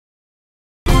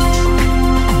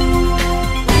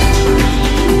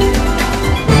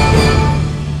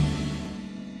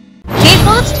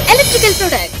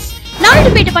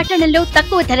నాయుడుపేట పట్టణంలో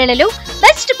తక్కువ ధరలలో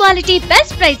బెస్ట్ క్వాలిటీ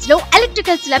బెస్ట్ ప్రైస్ లో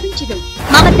ఎలక్ట్రికల్స్ లభించును.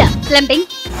 మా వద్ద ప్లంబింగ్,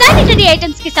 శానిటరీ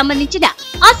ఐటమ్స్ కి సంబంధించిన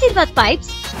ఆశీర్వాద్ పైప్స్,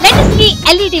 లెటస్ కి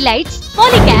LED lights,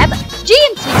 Polycab,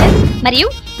 GM switches మరియు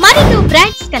మరెన్నో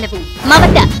బ్రాండ్స్ కలవు. మా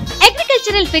వద్ద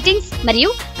అగ్రికల్చరల్ ఫిట్టింగ్స్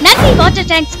మరియు నంది వాటర్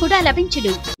ట్యాంక్స్ కూడా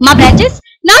లభించును. మా బ్రాంచెస్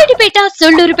నాయుడుపేట,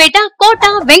 సొల్లూరుపేట, కోట,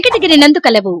 వెంకటగిరి నందు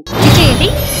కలవు. విజయండి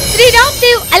శ్రీ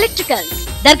రామ్దేవ్ ఎలక్ట్రికల్స్,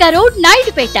 దర్గా రోడ్,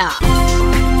 నాయుడుపేట.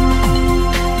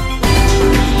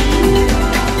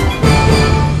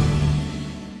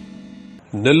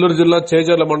 నెల్లూరు జిల్లా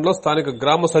చేజర్ల మండలం స్థానిక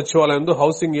గ్రామ సచివాలయంలో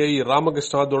హౌసింగ్ ఏఈ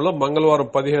రామకృష్ణ ఆధ్వర్యంలో మంగళవారం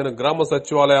 15 గ్రామ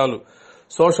సచివాలయాలు,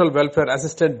 social welfare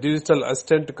assistant, digital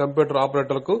assistant, computer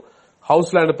ఆపరేటర్లకు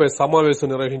house land పై సమావేశం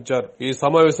నిర్వహించారు. ఈ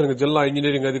సమావేశానికి జిల్లా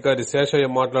ఇంజనీరింగ్ అధికారి శేషయ్య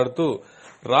మాట్లాడుతూ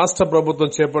రాష్ట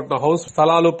ప్రభుత్వం చేపట్టిన హౌస్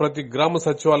స్థలాలు ప్రతి గ్రామ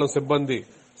సచివాలయం సిబ్బంది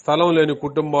స్థలం లేని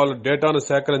కుటుంబాల డేటాను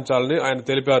సేకరించాలని ఆయన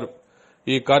తెలిపారు.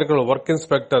 ఈ కార్యక్రమంలో work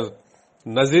inspector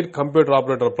Nazir, computer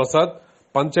operator Prasad,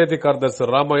 panchayat కార్యదర్శి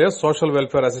Ramayya, social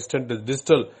welfare assistant,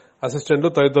 digital అసిస్టెంట్లు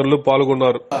తదితరులు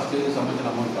పాల్గొన్నారు.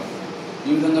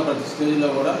 ఈ విధంగా ప్రతి స్టేజ్లో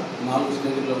కూడా 4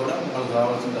 స్టేజ్లో కూడా వాళ్ళకి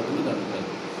రావాల్సిన డబ్బులు తగ్గుతాయి.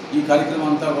 ఈ కార్యక్రమం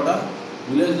అంతా కూడా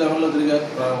విలేజ్ లెవెల్లో తిరిగే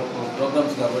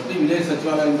ప్రోగ్రామ్స్ కాబట్టి విలేజ్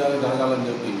సచివాలయం ద్వారా జరగాలని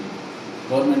చెప్పి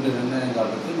గవర్నమెంట్ నిర్ణయం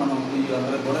కాబట్టి మనం అందరికీ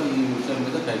కూడా ఈ విషయం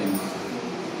మీద ట్రైనింగ్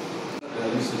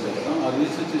రిజిస్టర్ చేస్తాం. ఆ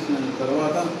రిజిస్టర్ చేసిన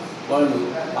తర్వాత వాళ్ళు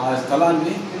ఆ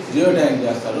స్థలాన్ని జియో ట్యాగింగ్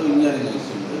చేస్తారు. ఇంజనీరింగ్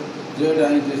అసిస్టెంట్ జియో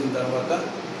ట్యాగింగ్ చేసిన తర్వాత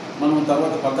మనం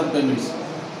ఫర్దర్ పేమెంట్స్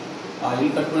ఆ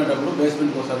ఇల్లు కట్టుకునేటప్పుడు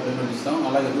బేస్మెంట్కి ఒకసారి పేమెంట్ ఇస్తాం,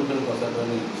 అలాగే రూఫ్కి ఒకసారి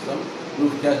పేమెంట్ ఇస్తాం,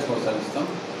 రూఫ్ క్యాష్కి ఒకసారి ఇస్తాం.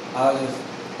 అలాగే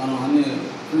మనం అన్ని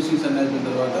ఫినిషింగ్స్ అన్ని అయిపోయిన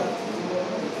తర్వాత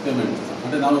పేమెంట్ ఇస్తాం.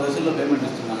 అంటే 4 దశల్లో పేమెంట్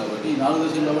ఇస్తున్నాం కాబట్టి ఈ 4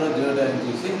 దశల్లో కూడా జియో ట్యాగింగ్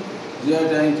చేసి జియో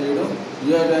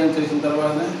ట్యాగింగ్ చేసిన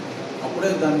తర్వాతనే అప్పుడే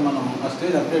దాన్ని మనం ఆ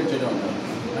స్టేజ్ అప్డేట్ చేయడం అంటారు.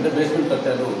 అంటే బేస్మెంట్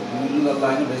కట్టాడు, ఇల్లు వల్ల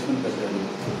ఆయన బేస్మెంట్ కట్టాడు,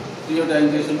 జియో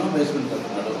ట్యాగింగ్ చేసినా బేస్మెంట్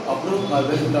కట్టున్నాడు, అప్పుడు ఆ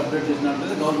బేస్మెంట్ అప్డేట్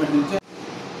చేసినట్లయితే గవర్నమెంట్ నుంచే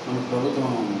మన ప్రభుత్వం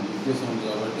ఉద్దేశం ఉంది.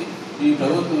 కాబట్టి ఈ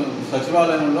ప్రభుత్వం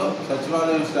సచివాలయం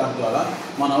స్టాఫ్ ద్వారా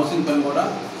మన హౌసింగ్ పని కూడా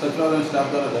సచివాలయం స్టాఫ్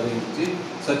ద్వారా జరిగించి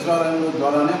సచివాలయం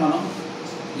ద్వారానే మనం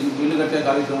ఇల్లు కట్టే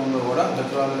కార్యక్రమంలో కూడా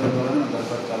సచివాలయం ద్వారానే మనం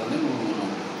జరపరచాలని మనం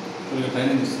వీళ్ళకి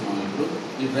ట్రైనింగ్ ఇస్తున్నాం. ఇప్పుడు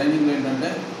ఈ ట్రైనింగ్ ఏంటంటే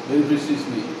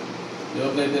బెనిఫిషరీస్ని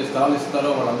ఎవరికైతే స్థలాలు ఇస్తారో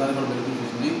వాళ్ళందరినీ కూడా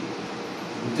బెనిఫిషరీస్ని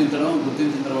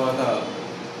గుర్తించిన తర్వాత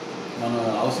మన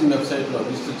హౌసింగ్ వెబ్సైట్లో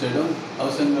రిజిస్టర్ చేయడం,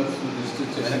 హౌసింగ్ వెబ్సైట్లో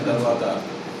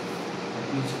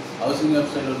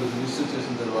రిజిస్టర్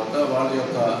చేసిన తర్వాత వాళ్ళ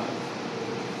యొక్క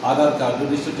ఆధార్ కార్డు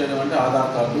రిజిస్టర్ చేయడం అంటే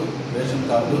ఆధార్ కార్డు, రేషన్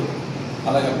కార్డు,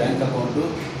 అలాగే బ్యాంక్ అకౌంటు,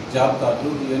 జాబ్ కార్డు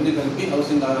ఇవన్నీ కలిపి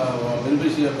హౌసింగ్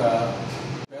బెనిఫిషరీ యొక్క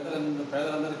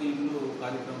పేదలందరికీ ఇల్లు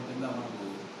కార్యక్రమం కింద మనకు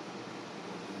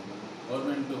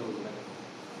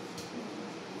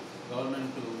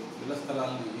గవర్నమెంట్ ఇళ్ల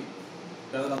స్థలాల్ని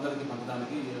పేదలందరికీ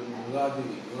పంచడానికి ఉగాది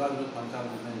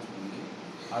పంచాలని నిర్ణయించుకుంది.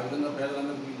 ఆ విధంగా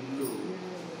పేదలందరికీ ఇల్లు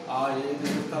ఏదైతే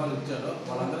స్థలాలు ఇచ్చారో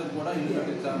వాళ్ళందరికీ కూడా ఇల్లు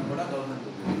కట్టించాలని కూడా గవర్నమెంట్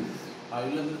ఉంది. ఆ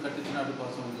ఇల్లు కట్టించిన వాటి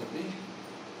కోసం అని చెప్పి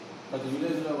ప్రతి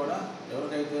విలేజ్లో కూడా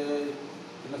ఎవరికైతే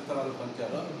ఇళ్ల స్థలాలు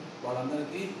పంచారో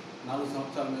వాళ్ళందరికీ 4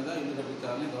 సంవత్సరాల మీద ఇల్లు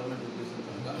కట్టించాలని గవర్నమెంట్ ఉద్దేశం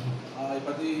కనుక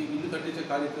ప్రతి ఇల్లు కట్టించే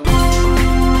కార్యక్రమం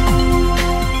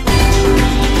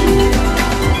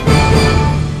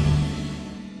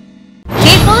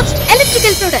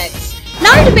ఎలక్ట్రికల్ ప్రొడక్ట్స్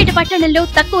నాయుడుపేట పట్టణంలో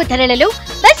తక్కువ ధరలలో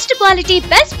బెస్ట్ క్వాలిటీ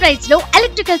బెస్ట్ ప్రైస్ లో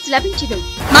ఎలక్ట్రికల్స్ లభించును.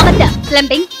 మా వద్ద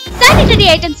ప్లంబింగ్, శానిటరీ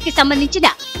ఐటమ్స్ కి సంబంధించిన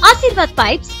ఆశీర్వాద్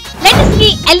పైప్స్, లెటస్ కి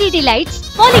LED lights,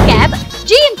 Polycab,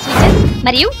 GM switches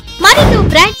మరియు మరెన్నో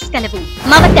బ్రాండ్స్ కలవు.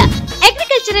 మా వద్ద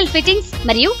అగ్రికల్చరల్ ఫిట్టింగ్స్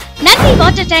మరియు నంది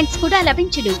వాటర్ ట్యాంక్స్ కూడా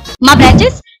లభించును. మా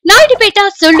బ్రాంచెస్ నాయుడుపేట,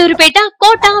 సొల్లూరుపేట,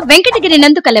 కోట, వెంకటగిరి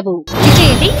నందు కలవు.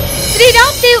 విజయండి శ్రీ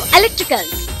రామ్దేవ్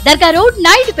ఎలక్ట్రికల్స్, దర్గా రోడ్,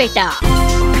 నాయుడుపేట.